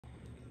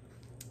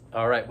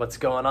All right, what's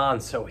going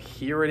on? So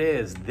here it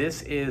is.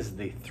 This is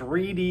the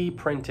 3D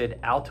printed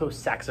alto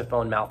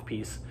saxophone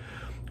mouthpiece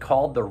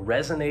called the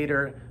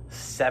Resonator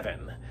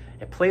 7.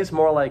 It plays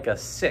more like a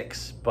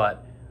 6,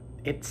 but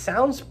it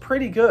sounds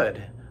pretty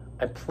good.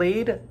 I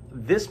played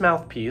this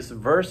mouthpiece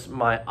versus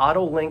my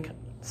Autolink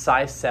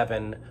size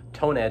 7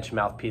 tone edge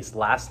mouthpiece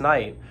last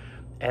night,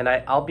 and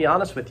I'll be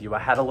honest with you, I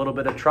had a little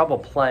bit of trouble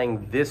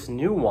playing this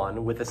new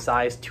one with a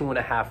size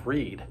 2.5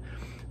 reed.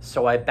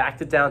 So I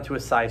backed it down to a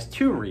size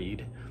 2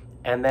 reed,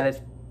 and then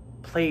it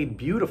played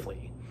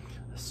beautifully.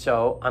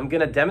 So I'm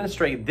gonna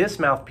demonstrate this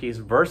mouthpiece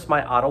versus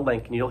my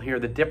Autolink, and you'll hear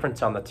the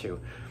difference on the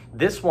two.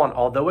 This one,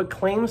 although it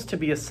claims to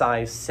be a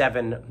size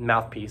 7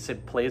 mouthpiece,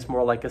 it plays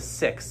more like a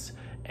 6.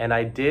 And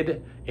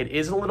it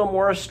is a little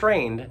more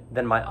restrained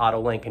than my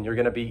Autolink, and you're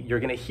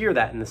gonna hear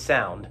that in the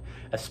sound,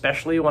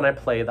 especially when I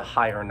play the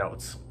higher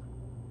notes.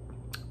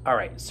 All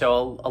right,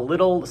 so a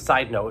little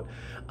side note,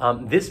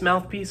 this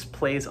mouthpiece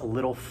plays a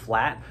little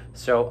flat,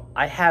 so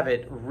I have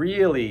it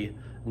really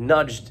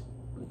nudged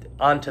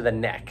onto the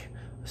neck.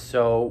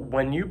 So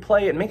when you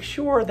play it, make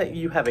sure that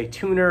you have a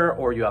tuner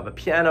or you have a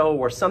piano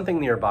or something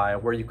nearby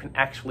where you can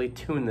actually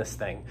tune this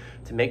thing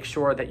to make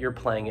sure that you're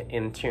playing it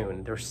in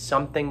tune. There's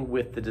something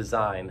with the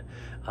design.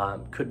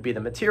 Could be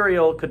the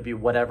material, could be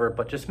whatever,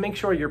 but just make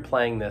sure you're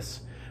playing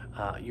this,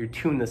 you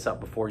tune this up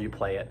before you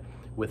play it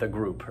with a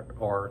group,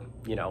 or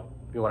you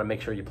want to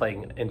make sure you're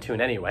playing in tune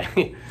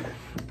anyway.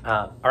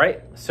 All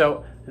right,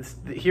 so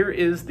here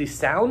is the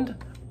sound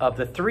of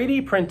the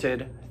 3D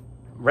printed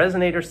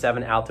Resonator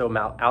 7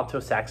 Alto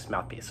Sax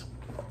Mouthpiece.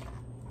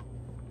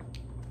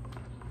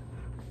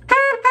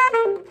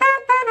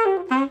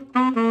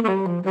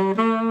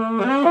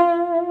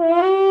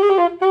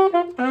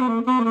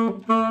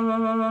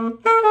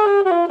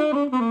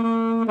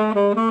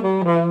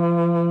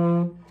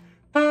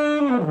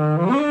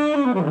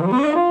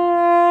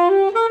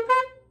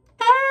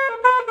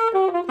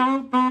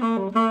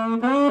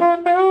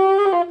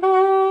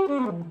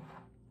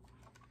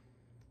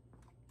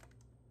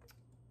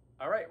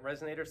 All right,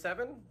 Resonator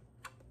 7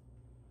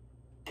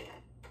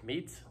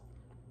 meets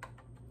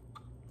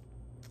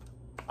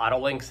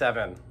Autolink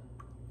 7.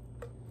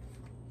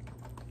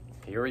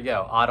 Here we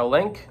go,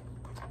 Autolink,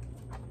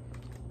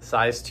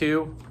 size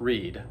 2,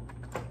 reed.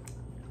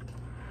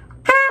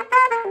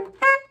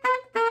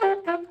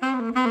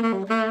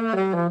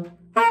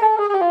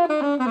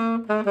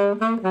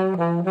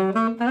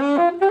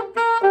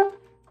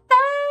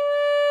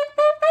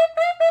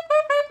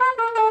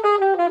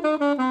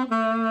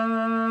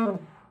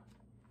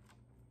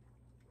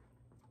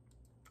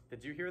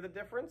 Did you hear the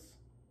difference?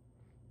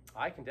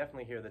 I can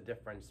definitely hear the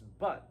difference,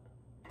 but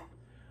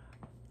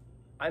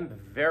I'm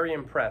very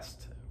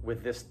impressed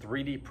with this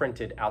 3D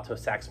printed alto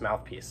sax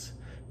mouthpiece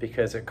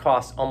because it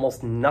costs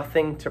almost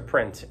nothing to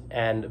print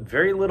and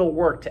very little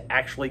work to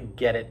actually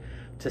get it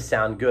to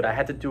sound good. I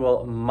had to do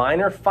a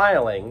minor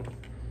filing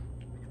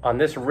on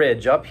this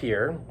ridge up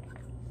here,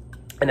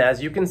 and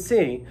as you can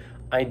see,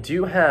 I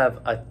do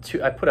have I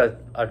put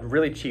a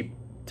really cheap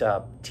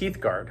teeth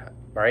guard,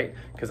 right?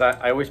 Because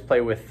I always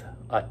play with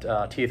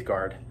a teeth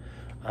guard,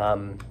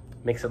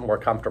 makes it more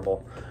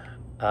comfortable.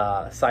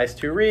 Size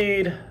 2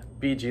 reed,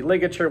 BG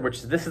ligature,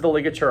 this is the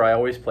ligature I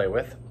always play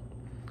with.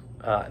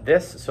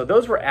 So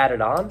those were added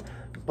on,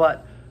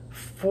 but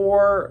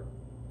for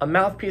a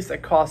mouthpiece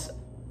that costs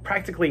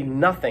practically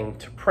nothing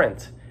to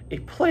print,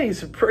 it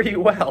plays pretty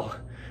well.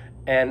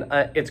 And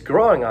it's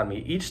growing on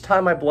me. Each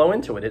time I blow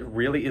into it, it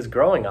really is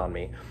growing on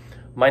me.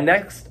 My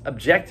next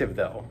objective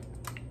though,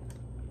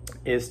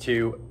 is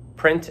to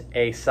print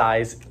a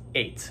size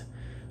 8.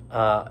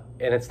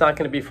 And it's not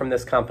going to be from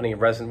this company,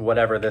 Resin,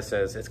 whatever this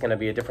is. It's going to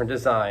be a different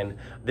design.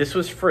 This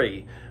was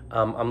free.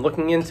 I'm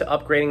looking into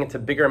upgrading into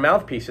bigger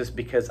mouthpieces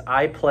because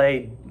I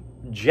play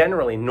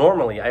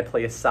normally I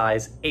play a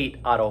size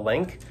 8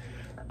 Autolink.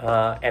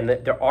 And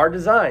there are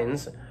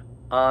designs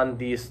on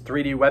these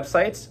 3D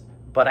websites,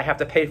 but I have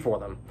to pay for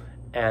them.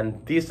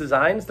 And these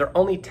designs, they're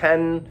only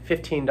 $10,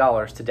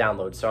 $15 to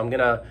download. So I'm going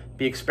to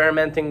be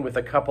experimenting with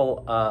a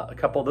couple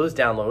of those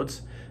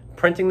downloads,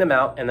 printing them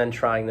out and then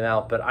trying them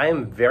out. But I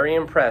am very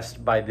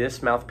impressed by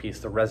this mouthpiece,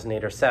 the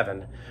Resonator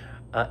 7.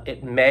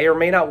 It may or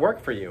may not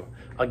work for you.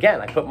 Again,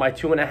 I put my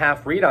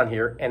 2.5 reed on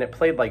here and it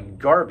played like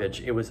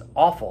garbage. It was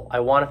awful. I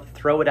wanted to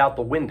throw it out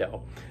the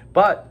window.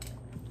 But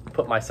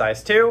put my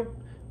size 2,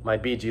 my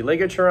BG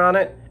ligature on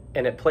it,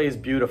 and it plays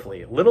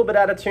beautifully. A little bit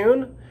out of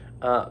tune,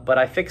 but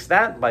I fixed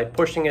that by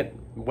pushing it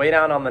way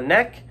down on the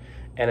neck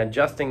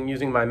and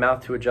using my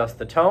mouth to adjust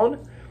the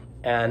tone.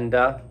 And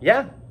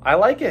yeah, I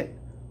like it.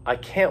 I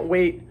can't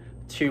wait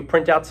to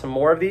print out some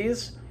more of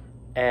these,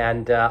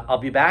 and I'll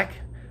be back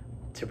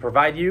to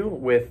provide you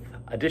with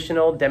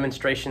additional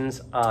demonstrations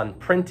on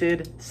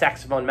printed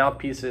saxophone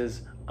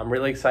mouthpieces. I'm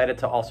really excited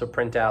to also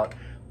print out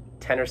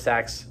tenor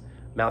sax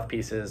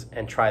mouthpieces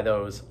and try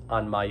those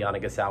on my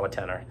Yanagisawa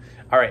tenor.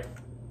 All right,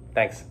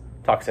 thanks.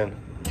 Talk soon.